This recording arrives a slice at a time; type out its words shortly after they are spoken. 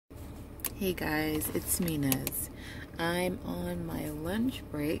Hey guys, it's Minez. I'm on my lunch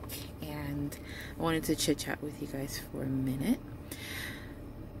break and I wanted to chit chat with you guys for a minute.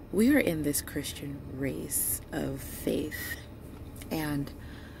 We are in this Christian race of faith, and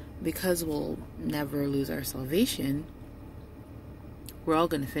because we'll never lose our salvation, we're all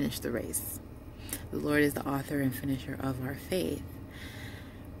going to finish the race. The Lord is the author and finisher of our faith.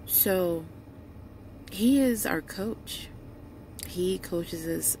 So He is our coach. He coaches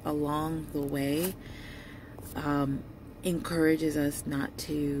us along the way, encourages us not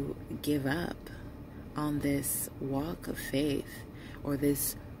to give up on this walk of faith or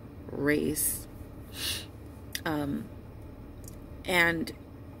this race. And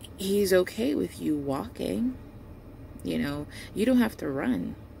He's okay with you walking. You know, you don't have to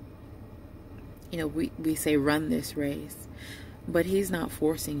run. You know, we say run this race, but He's not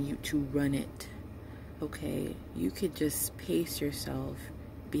forcing you to run it. Okay, you could just pace yourself,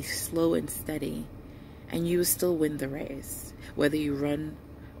 be slow and steady, and you will still win the race, whether you run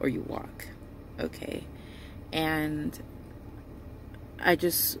or you walk. Okay, and I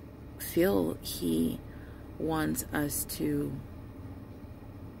just feel He wants us to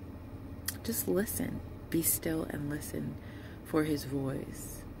just listen, be still and listen for His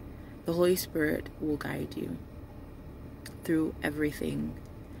voice. The Holy Spirit will guide you through everything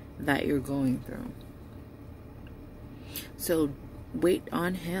that you're going through. So wait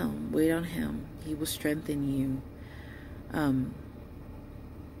on Him. Wait on Him. He will strengthen you.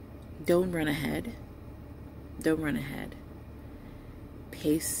 Don't run ahead. Don't run ahead.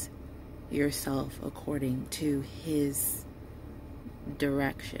 Pace yourself according to His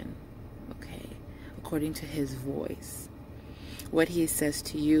direction. Okay? According to His voice. What He says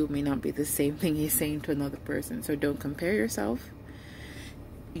to you may not be the same thing He's saying to another person. So don't compare yourself.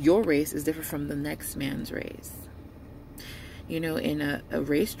 Your race is different from the next man's race. You know, in a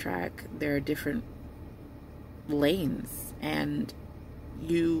racetrack, there are different lanes, and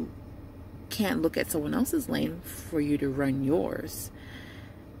you can't look at someone else's lane for you to run yours.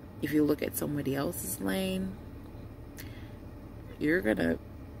 If you look at somebody else's lane, you're gonna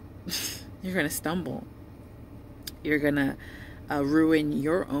stumble. You're gonna ruin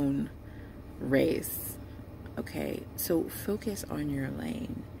your own race. Okay, so focus on your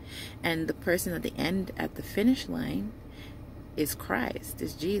lane, and the person at the end, at the finish line, is Christ,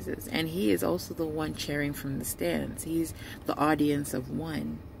 is Jesus, and He is also the one cheering from the stands. He's the audience of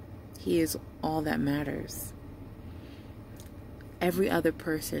one. He is all that matters. Every other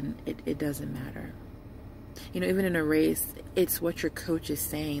person, it doesn't matter. You know, even in a race, it's what your coach is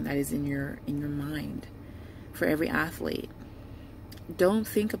saying that is in your mind. For every athlete, don't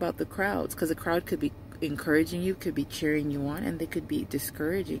think about the crowds, because the crowd could be encouraging you, could be cheering you on, and they could be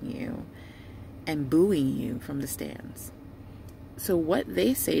discouraging you and booing you from the stands. So what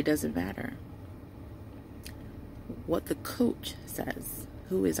they say doesn't matter. What the coach says,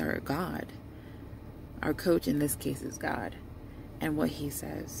 who is our God. Our coach in this case is God. And what He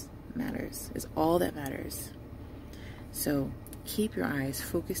says matters, is all that matters. So keep your eyes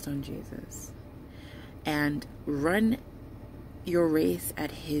focused on Jesus. And run your race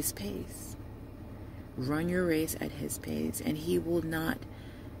at His pace. Run your race at His pace. And He will not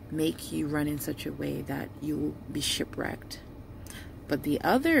make you run in such a way that you will be shipwrecked. But the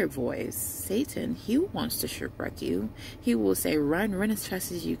other voice, Satan, he wants to shipwreck you. He will say, run as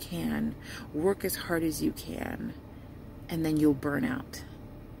fast as you can. Work as hard as you can. And then you'll burn out.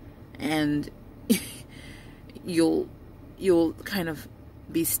 And you'll kind of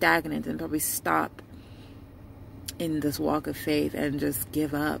be stagnant and probably stop in this walk of faith and just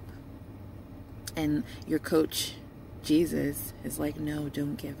give up. And your coach, Jesus, is like, no,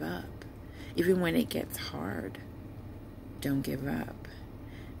 don't give up. Even when it gets hard, don't give up.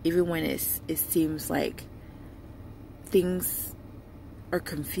 Even when it seems like things are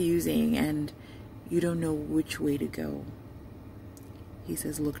confusing and you don't know which way to go, He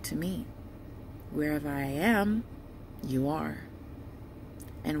says, look to me. Wherever I am, you are.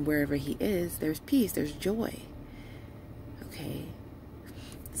 And wherever He is, there's peace, there's joy. Okay?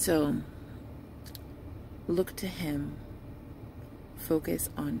 So, look to Him.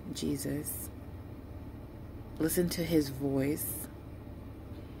 Focus on Jesus. Listen to His voice,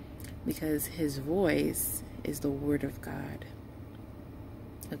 because His voice is the Word of God.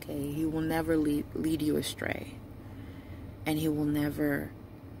 Okay, He will never lead you astray, and He will never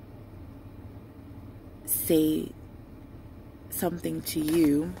say something to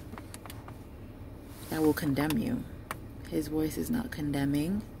you that will condemn you. His voice is not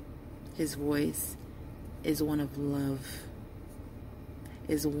condemning. His voice is one of love,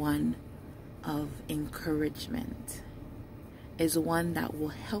 is one of encouragement, is one that will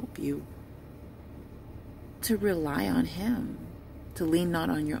help you to rely on Him, to lean not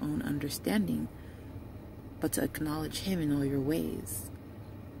on your own understanding, but to acknowledge Him in all your ways.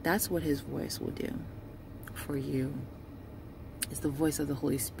 That's what His voice will do for you. It's the voice of the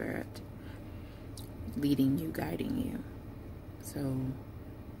Holy Spirit leading you, guiding you. So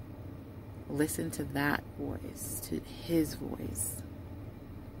listen to that voice, to His voice,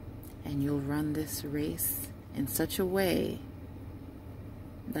 and you'll run this race in such a way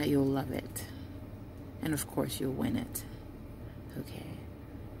that you'll love it. And of course, you'll win it. Okay.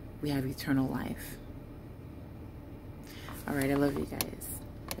 We have eternal life. All right, I love you guys.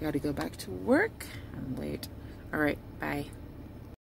 I got to go back to work. I'm late. All right, bye.